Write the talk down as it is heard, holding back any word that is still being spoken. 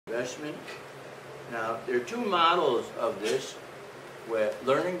investment. Now, there are two models of this, where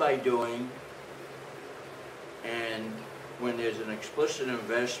learning by doing and when there's an explicit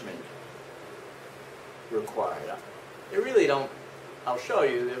investment required. They really don't, I'll show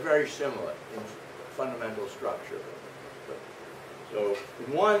you, they're very similar in fundamental structure. So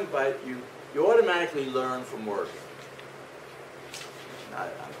in one, but you automatically learn from working. It's not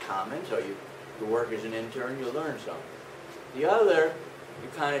uncommon, so you work as an intern, you learn something. The other, you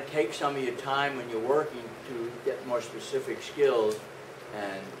kind of take some of your time when you're working to get more specific skills,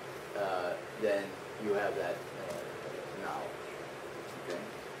 and then you have that knowledge. Okay?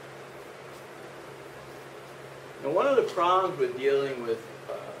 Now, one of the problems with dealing with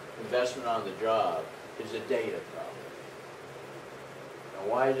investment on the job is the data problem. Now,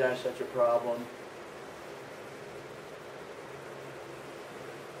 why is that such a problem?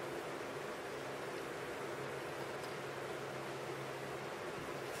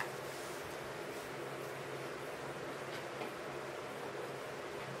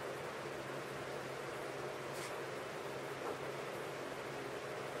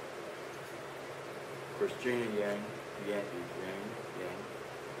 Christina Yang,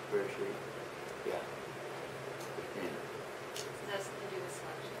 where is she? Yeah. Christina. That's to do with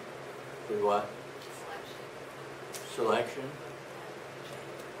selection. With what? Selection. Selection?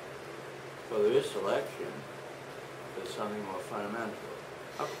 Well, there is selection, but it's something more fundamental.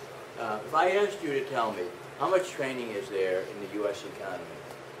 If I asked you to tell me, how much training is there in the U.S. economy,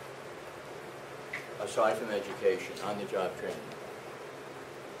 aside from education, on-the-job training?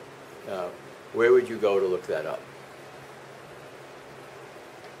 Where would you go to look that up?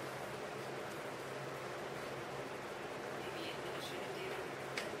 Maybe administrative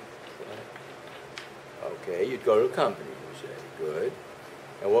data. Okay, you'd go to a company, you say. Good.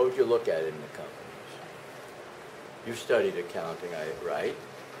 And what would you look at in the companies? You studied accounting, right?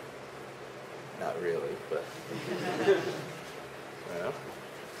 Not really, but well,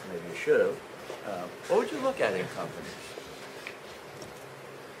 maybe you should have. What would you look at in companies?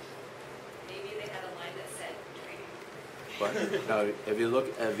 Maybe they had a line that said training. What? No, have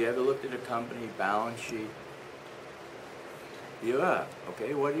you ever looked at a company balance sheet? Yeah.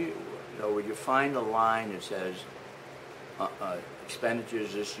 Okay. What do you know? Would you find a line that says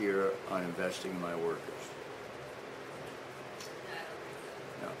expenditures this year on investing in my workers?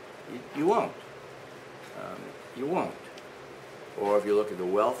 No, you won't. You won't. Or if you look at the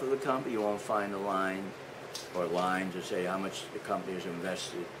wealth of the company, you won't find a line or lines that say how much the company has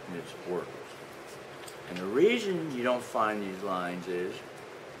invested in its workers. And the reason you don't find these lines is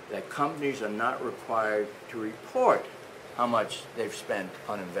that companies are not required to report how much they've spent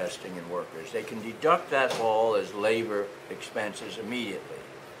on investing in workers. They can deduct that all as labor expenses immediately,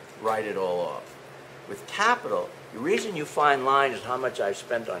 write it all off. With capital, the reason you find lines is how much I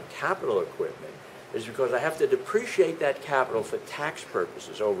spent on capital equipment is because I have to depreciate that capital for tax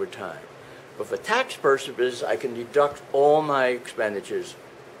purposes over time. But for tax purposes, I can deduct all my expenditures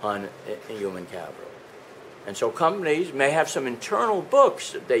on human capital. And so companies may have some internal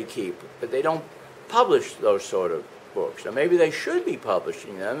books that they keep, but they don't publish those sort of books. Now maybe they should be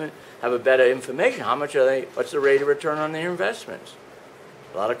publishing them and have a better information. How much are they, what's the rate of return on their investments?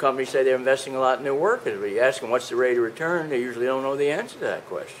 A lot of companies say they're investing a lot in their workers, but you ask them what's the rate of return, they usually don't know the answer to that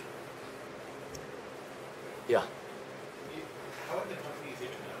question. Yeah. How would the companies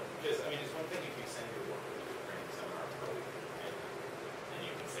even know? Because, I mean, it's one thing if you send your workers to a training seminar per week, and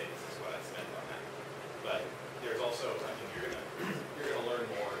you can say this is what I spent on that. But there's also, I mean, you're gonna learn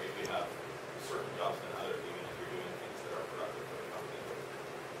more if you have certain jobs than others, even if you're doing things that are productive for the company.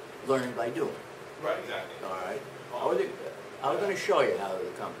 Learning by doing. Right, exactly. All right. I was going to show you how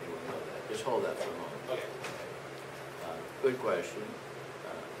the company would know that. Just hold that for a moment. Okay. Good question.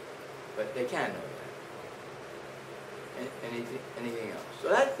 But they can know that. Anything else? So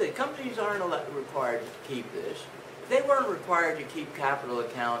the companies aren't required to keep this. If they weren't required to keep capital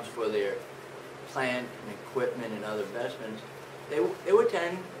accounts for their plant and equipment and other investments, they would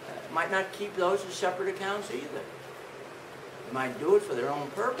might not keep those as separate accounts either. They might do it for their own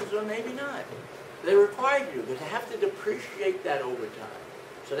purpose, or maybe not. They're required to do, because they have to depreciate that over time.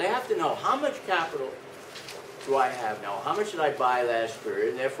 So they have to know how much capital do I have now? How much did I buy last period?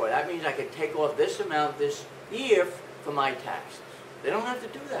 And therefore, that means I can take off this amount this year for my taxes. They don't have to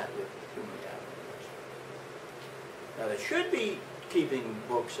do that with human capital investment. Now, they should be keeping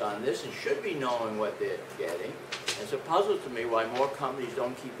books on this and should be knowing what they're getting. And it's a puzzle to me why more companies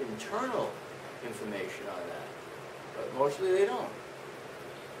don't keep internal information on that. But mostly they don't.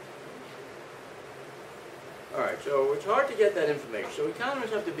 All right, so it's hard to get that information. So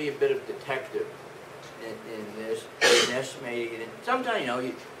economists have to be a bit of detective in this, in estimating it. Sometimes, you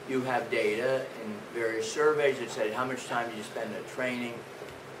know, you have data in various surveys that say how much time do you spend in training,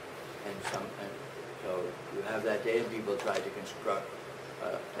 and so you have that data. People try to construct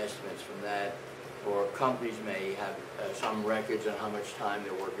estimates from that, or companies may have some records on how much time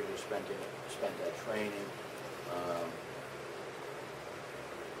their workers have spent that training.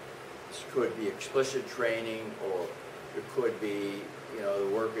 This could be explicit training, or it could be, you know,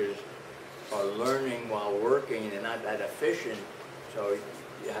 the workers are learning while working and they're not that efficient, so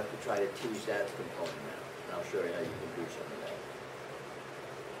you have to try to tease that component out. And I'll show you how you can do some of that.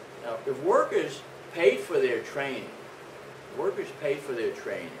 Now, if workers paid for their training,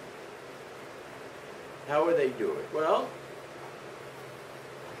 how would they do it? Well,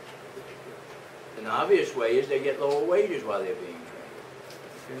 an obvious way is they get lower wages while they're being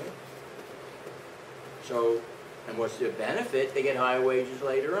trained. Okay? So, and what's their benefit? They get higher wages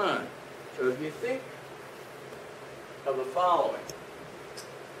later on. So if you think of the following.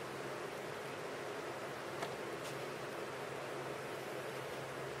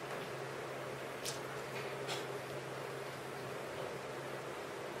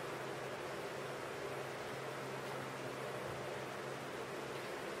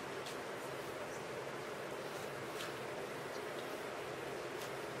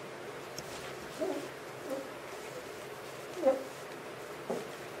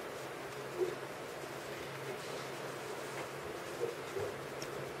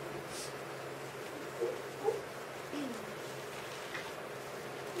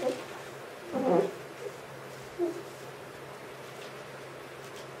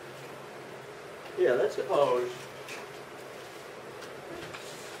 Yeah, let's suppose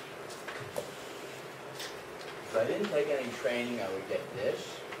if I didn't take any training, I would get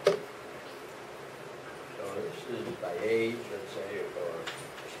this. So this is by age, let's say, or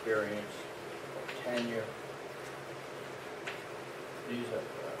experience, or tenure. These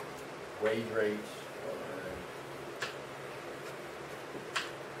are wage rates.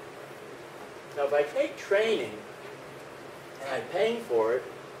 Now, if I take training and I'm paying for it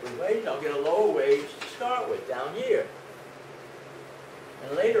with wage, I'll get a lower wage to start with down here.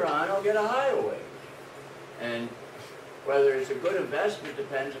 And later on, I'll get a higher wage. And whether it's a good investment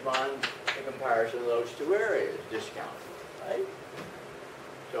depends upon the comparison of those two areas, discounted, right?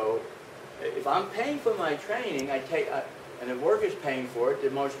 So if I'm paying for my training, and the worker's paying for it, the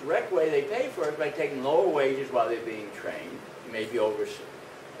most direct way they pay for it is by taking lower wages while they're being trained, maybe over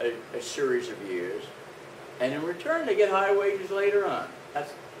a series of years. And in return, they get higher wages later on.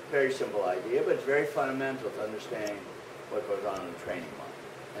 That's a very simple idea, but it's very fundamental to understanding what goes on in the training market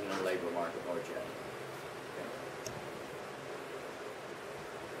and in the labor market more generally.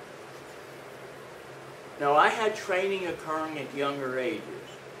 Now, I had training occurring at younger ages.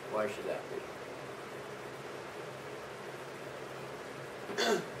 Why should that be?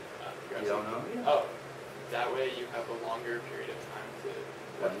 You don't know? Yeah. Oh, that way you have a longer period of time to...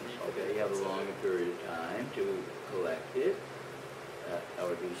 Okay, you have a longer period of time to collect it. That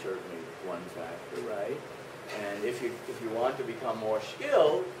would be certainly one factor, right? And if you want to become more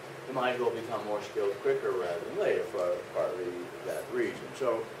skilled, you might as well become more skilled quicker rather than later for partly that reason.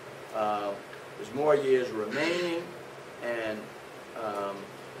 So there's more years remaining, and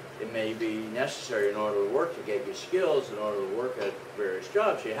it may be necessary in order to work to get your skills, in order to work at various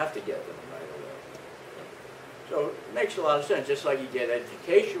jobs, you have to get them right away. So it makes a lot of sense. Just like you get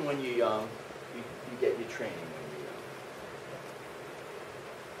education when you're young, you get your training when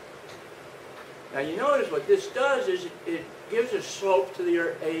you're young. Now you notice what this does is it gives a slope to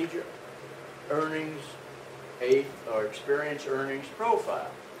your age earnings, or experience earnings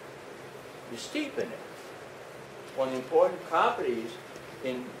profile. You steepen it. One of the important properties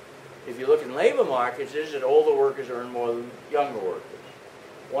if you look in labor markets is that older workers earn more than younger workers.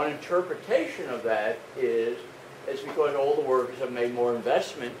 One interpretation of that is it's because older workers have made more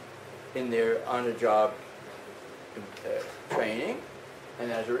investment in their on-the-job training,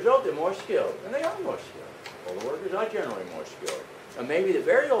 and as a result they're more skilled, and they are more skilled. Older workers are generally more skilled. And maybe the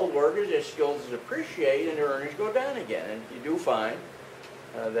very old workers, their skills depreciate and their earnings go down again, and you do find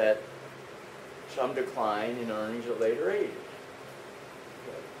that some decline in earnings at later ages.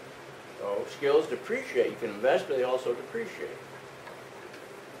 So skills depreciate. You can invest, but they also depreciate.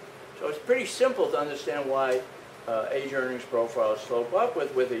 So it's pretty simple to understand why age earnings profiles slope up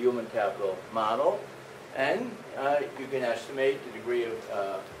with a human capital model, and you can estimate the degree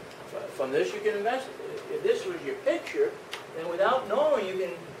of. From this, you can invest. If this was your picture, then without knowing, you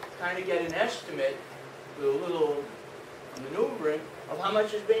can kind of get an estimate with a little maneuvering of how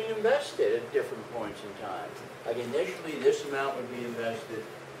much is being invested at different points in time. Like initially, this amount would be invested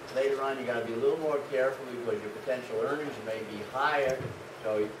later on, you gotta be a little more careful because your potential earnings may be higher.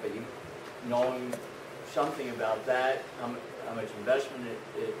 So, but you, knowing something about that, how much investment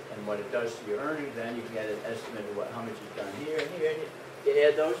and what it does to your earnings, then you can get an estimate of how much is done here and here, and you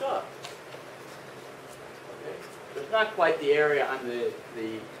add those up. Okay? So it's not quite the area on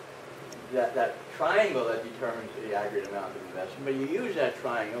that triangle that determines the aggregate amount of investment, but you use that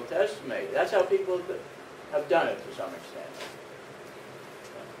triangle to estimate. That's how people have done it to some extent.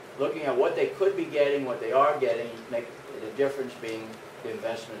 Looking at what they could be getting, what they are getting, make the difference being the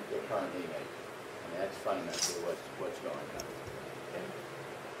investment they're currently making. I mean, that's fundamentally what's going on.